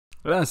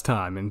Last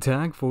time in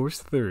Tag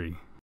Force 3.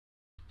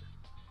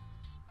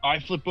 I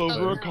flip over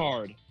Oh, a no.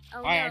 card.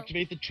 Oh, I no.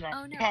 activate the trap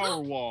Oh, no. power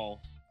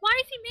wall.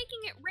 Why is he making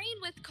it rain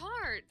with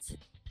cards?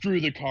 Through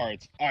the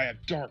cards, I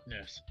have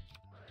darkness.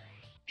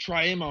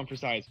 Try him on for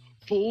size.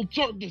 Full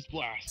darkness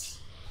blast.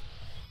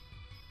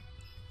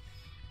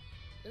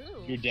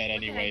 Ooh, You're dead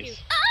what did I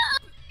anyways.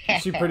 do?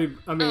 She pretty,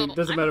 I mean, Oh,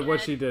 doesn't I'm matter what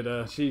dead. she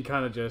did, she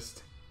kind of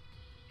just...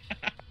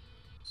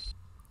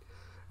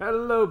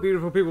 Hello,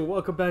 beautiful people.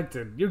 Welcome back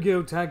to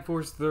Yu-Gi-Oh! Tag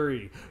Force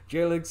 3.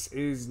 Jalix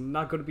is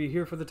not going to be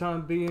here for the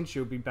time being.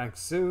 She'll be back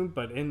soon,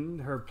 but in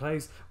her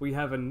place, we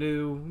have a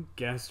new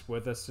guest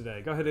with us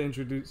today. Go ahead and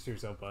introduce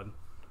yourself, bud.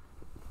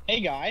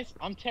 Hey guys,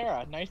 I'm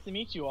Tara. Nice to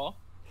meet you all.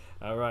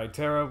 Alright,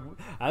 Tara,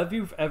 have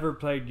you ever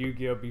played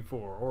Yu-Gi-Oh!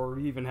 Before, or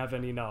even have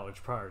any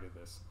knowledge prior to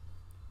this?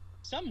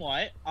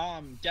 Somewhat.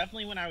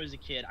 Definitely when I was a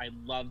kid, I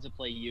loved to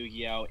play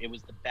Yu-Gi-Oh! It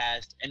was the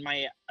best. In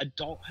my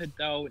adulthood,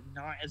 though,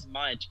 not as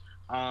much.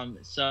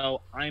 So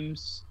I'm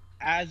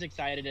as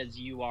excited as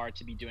you are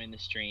to be doing the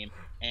stream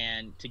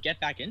and to get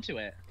back into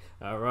it.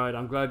 Alright,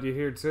 I'm glad you're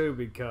here too,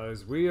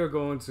 because we are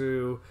going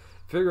to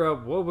figure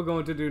out what we're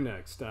going to do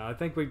next. I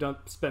think we've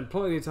spent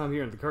plenty of time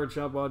here in the card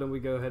shop. Why don't we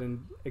go ahead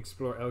and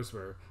explore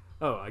elsewhere?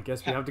 Oh, I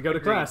guess we have to go to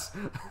class.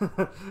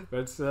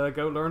 Let's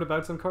go learn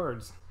about some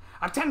cards.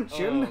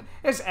 Attention!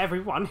 Is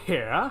everyone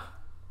here?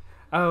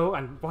 Oh,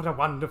 and what a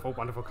wonderful,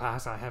 wonderful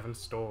class I have in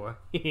store.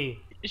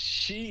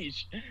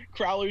 Sheesh.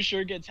 Crowler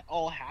sure gets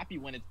all happy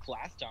when it's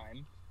class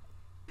time.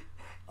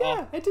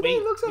 Yeah, and today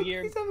it looks like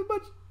he's having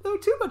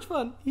too much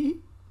fun.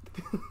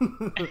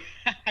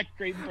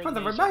 Great For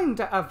the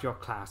remainder of your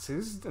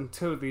classes,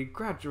 until the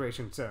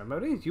graduation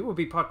ceremony, you will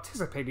be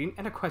participating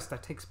in a quest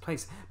that takes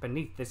place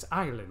beneath this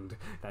island.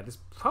 That is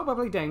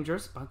probably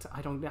dangerous, but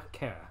I don't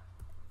care.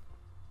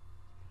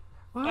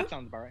 What? That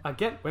sounds about right.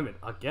 Again, wait a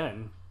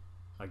minute,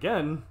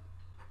 again?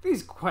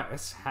 These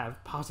quests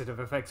have positive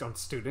effects on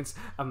students'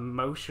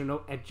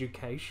 emotional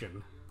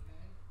education.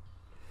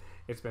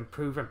 It's been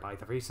proven by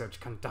the research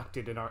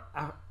conducted in our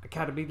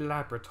academy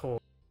laboratory.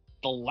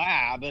 The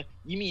lab?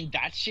 You mean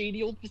that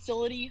shady old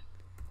facility?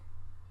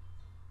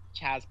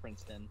 Chaz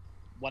Princeton.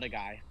 What a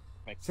guy.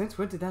 Since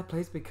when did that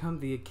place become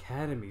the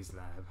academy's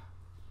lab?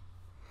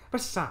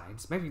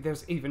 Besides, maybe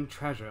there's even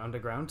treasure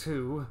underground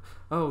too.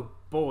 Oh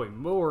boy,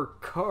 more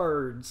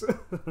cards!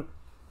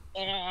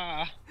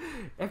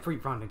 If we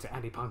run into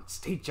any punks,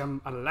 teach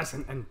them a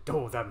lesson and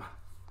duel them.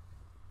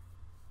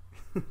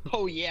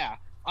 Oh yeah,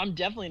 I'm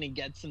definitely gonna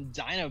get some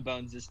dino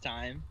bones this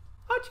time.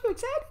 Aren't you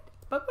excited?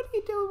 But what are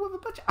you doing with a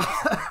bunch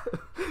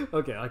of...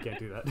 Okay, I can't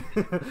do that.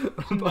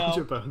 A bunch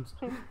of bones.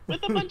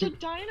 With a bunch of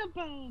dino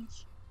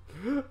bones.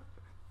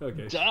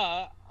 Okay.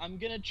 Duh, I'm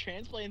gonna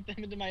transplant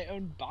them into my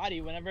own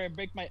body whenever I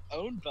break my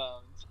own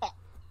bones.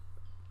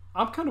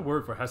 I'm kind of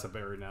worried for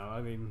Hessaberry now,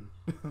 I mean...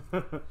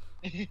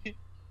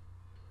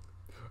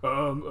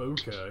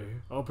 Okay.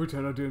 I'll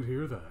pretend I didn't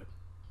hear that.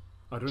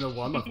 I don't know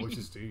why my voice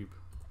is deep.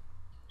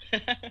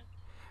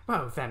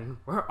 Well then,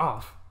 we're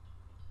off.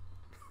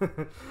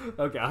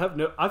 Okay,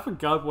 I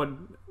forgot what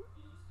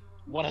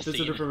a scene.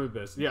 Visitor from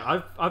Abyss.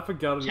 Yeah, I've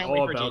forgotten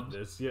all about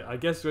this. Yeah, I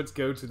guess let's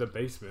go to the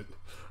basement.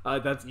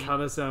 That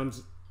kind of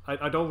sounds...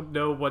 I don't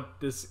know what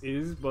this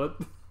is, but...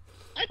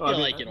 I feel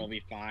like it'll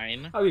be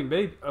fine. I mean,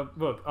 maybe...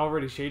 look,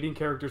 already shading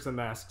characters and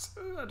masks.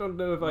 I don't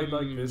know if I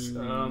like this.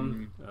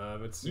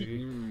 Let's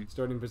see.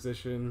 Starting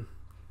position.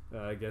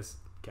 I guess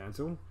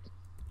cancel.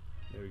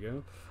 There we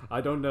go.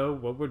 I don't know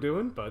what we're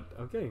doing, but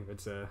okay,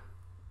 it's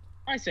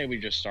I say we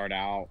just start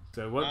out.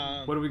 So what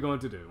are we going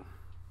to do?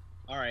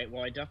 All right.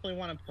 Well, I definitely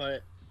want to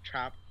put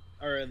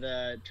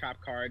the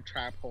trap card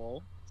trap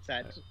hole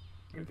set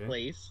in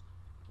place.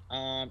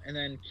 And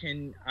then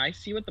can I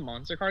see what the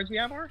monster cards we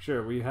have are?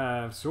 Sure. We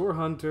have Soar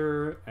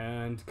Hunter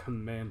and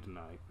Command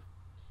Knight.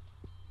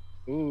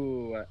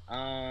 Ooh.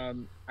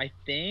 I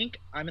think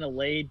I'm gonna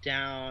lay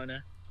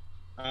down.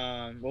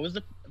 What was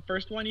the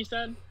first one you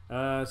said?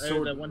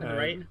 Sword. The one to the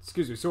right.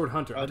 Excuse me, Sword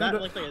Hunter. Oh, that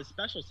looks like a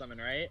special summon,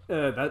 right?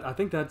 I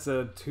think that's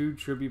a 2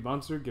 tribute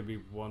monster. Give me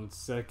 1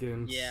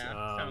 second. Yeah,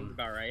 sounds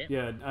about right.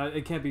 Yeah,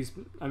 it can't be.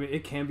 I mean,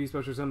 it can be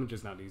special summon,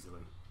 just not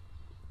easily.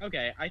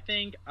 Okay, I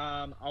think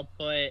I'll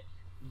put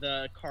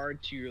the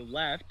card to your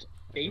left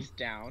face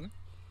down.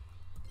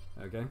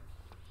 Okay.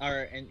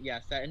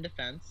 Set in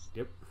defense.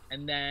 Yep.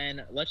 And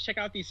then let's check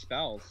out these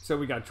spells. So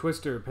we got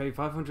Twister, pay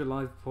 500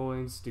 life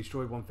points,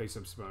 destroy 1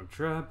 face-up spawn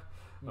trap.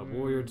 A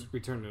warrior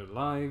return to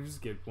lives,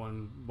 get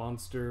 1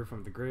 monster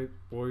from the great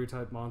warrior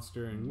type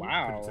monster and put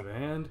it to the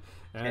hand.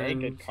 Okay,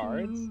 and good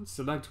cards.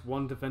 Select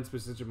 1 defense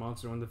position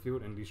monster on the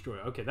field and destroy.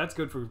 Okay, that's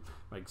good for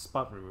like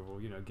spot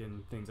removal, you know,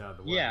 getting things out of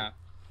the way. Yeah.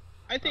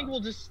 I think we'll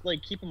just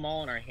like keep them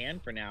all in our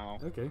hand for now.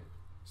 Okay.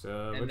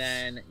 So and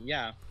then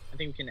I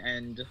think we can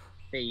end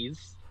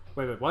phase.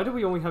 Wait, why do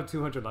we only have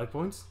 200 life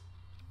points?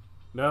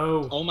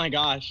 No. Oh my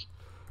gosh.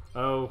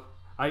 Oh,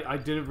 I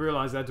didn't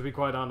realize that, to be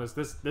quite honest.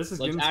 This is Let's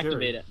getting activate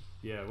scary. it.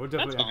 Yeah, we're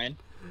definitely...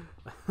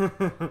 That's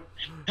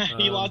fine.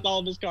 He lost all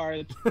of his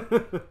cards.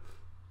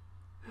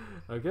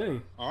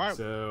 Okay. Alright.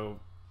 So,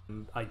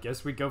 I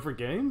guess we go for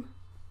game?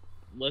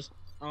 Let's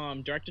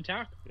direct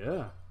attack.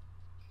 Yeah.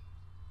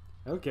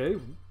 Okay.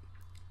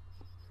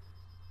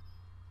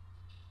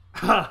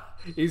 Ha!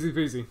 Easy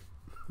peasy.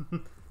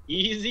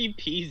 Easy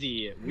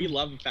peasy. We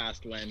love a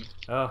fast win.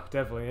 Oh,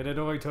 definitely. And it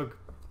only took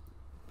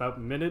about a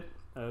minute.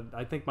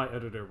 I think my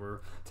editor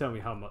were telling me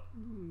how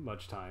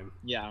much time.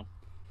 Yeah,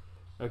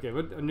 Okay,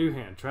 what a new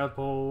hand. Trap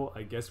hole.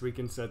 I guess we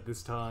can set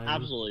this time.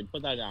 absolutely.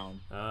 Put that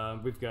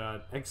down. We've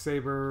got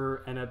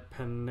X-Saber and a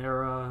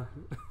Panera.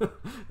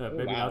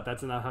 Maybe wow. not.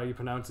 That's not how you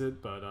pronounce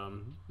it, but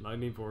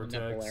lightning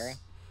vortex.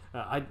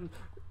 Panera?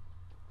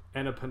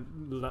 And a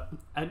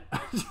and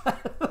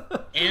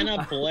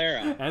Anna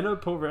Polera. Anna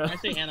Polera. I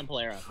say Anna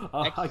Polera.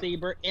 Oh,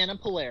 X-Saber, Anna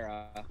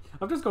Polera.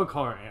 I'm just gonna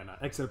call her Anna.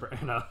 X-Saber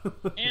Anna.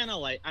 Anna,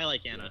 I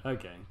like Anna.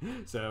 Okay,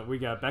 so we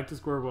got back to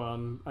square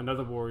one,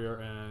 another warrior,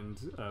 and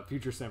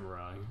future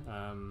samurai.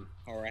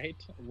 All right.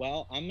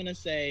 Well, I'm gonna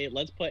say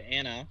let's put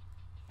Anna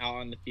out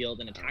on the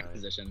field in attack Alright.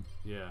 position.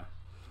 Yeah,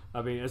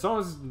 I mean, as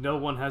long as no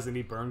one has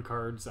any burn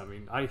cards. I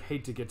mean, I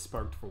hate to get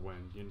sparked for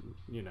wind.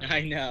 You know.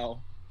 I know.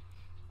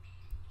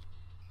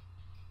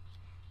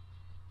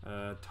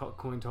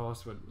 Coin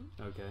toss, but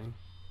okay.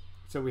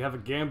 So we have a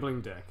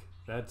gambling deck.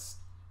 That's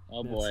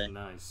Boy.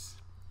 nice.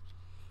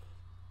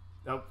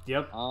 Oh,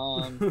 yep.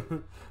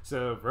 Um.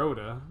 So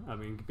Rhoda, I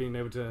mean, being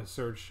able to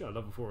search a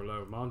level 4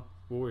 low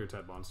warrior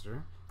type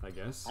monster, I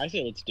guess. I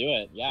say let's do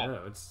it. Yeah. Yeah,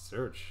 let's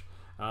search.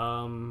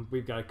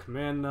 We've got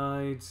Command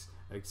Knight,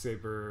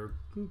 X-Saber,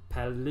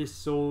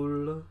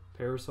 Parasol.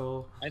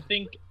 I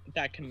think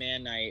that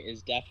Command Knight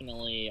is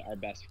definitely our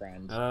best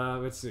friend.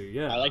 Let's see.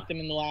 Yeah. I liked him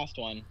in the last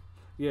one.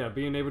 Yeah,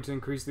 being able to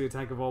increase the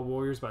attack of all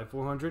warriors by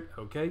 400.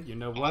 Okay, you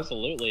know what?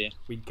 Absolutely.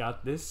 We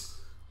got this.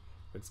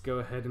 Let's go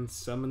ahead and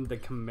summon the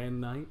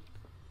Command Knight.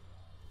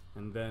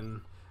 And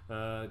then,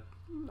 I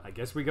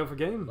guess we go for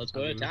game. Let's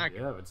go to attack.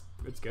 Yeah,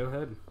 let's go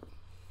ahead.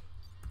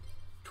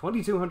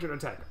 2200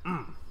 attack.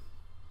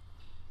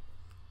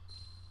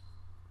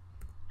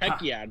 Heck Ha.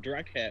 yeah,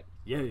 direct hit.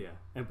 Yeah.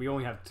 And we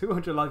only have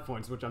 200 life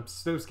points, which I'm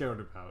so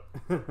scared about.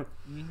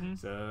 Mm-hmm.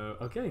 So,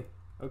 okay,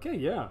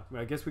 yeah.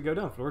 I guess we go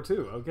down. Floor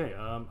 2. Okay,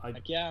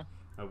 Heck yeah.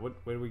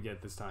 what do we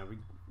get this time?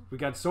 We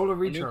got Solar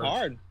Recharge. A new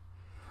card.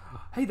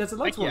 Hey, that's a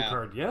Lights Heck One yeah.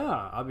 card.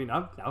 Yeah, I mean,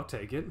 I'll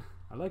take it.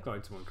 I like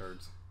Lights One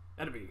cards.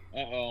 Enemy.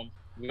 Uh-oh.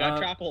 We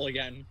got Trapple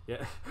again.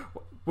 Yeah,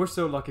 we're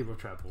so lucky with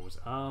Trap Holes.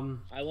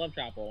 I love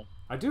Trapple.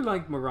 I do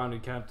like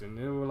Mirani Captain.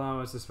 It will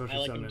allow us to special I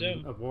like him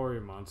summon too. a warrior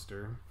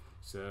monster.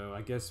 So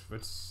I guess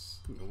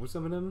we'll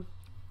summon him.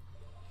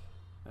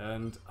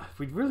 And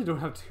we really don't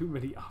have too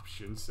many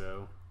options,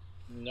 so...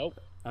 Nope.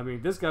 I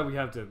mean, this guy we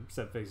have to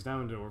set face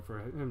down in order for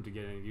him to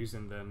get any use,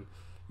 and then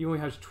he only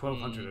has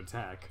 1200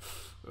 attack.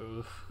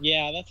 Ugh.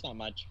 Yeah, that's not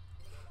much.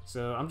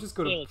 So I'm just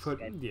gonna Yeah, let's put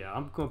start.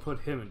 I'm gonna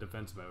put him in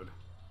defense mode,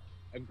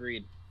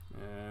 Agreed.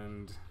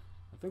 and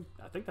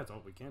I think that's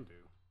all we can do.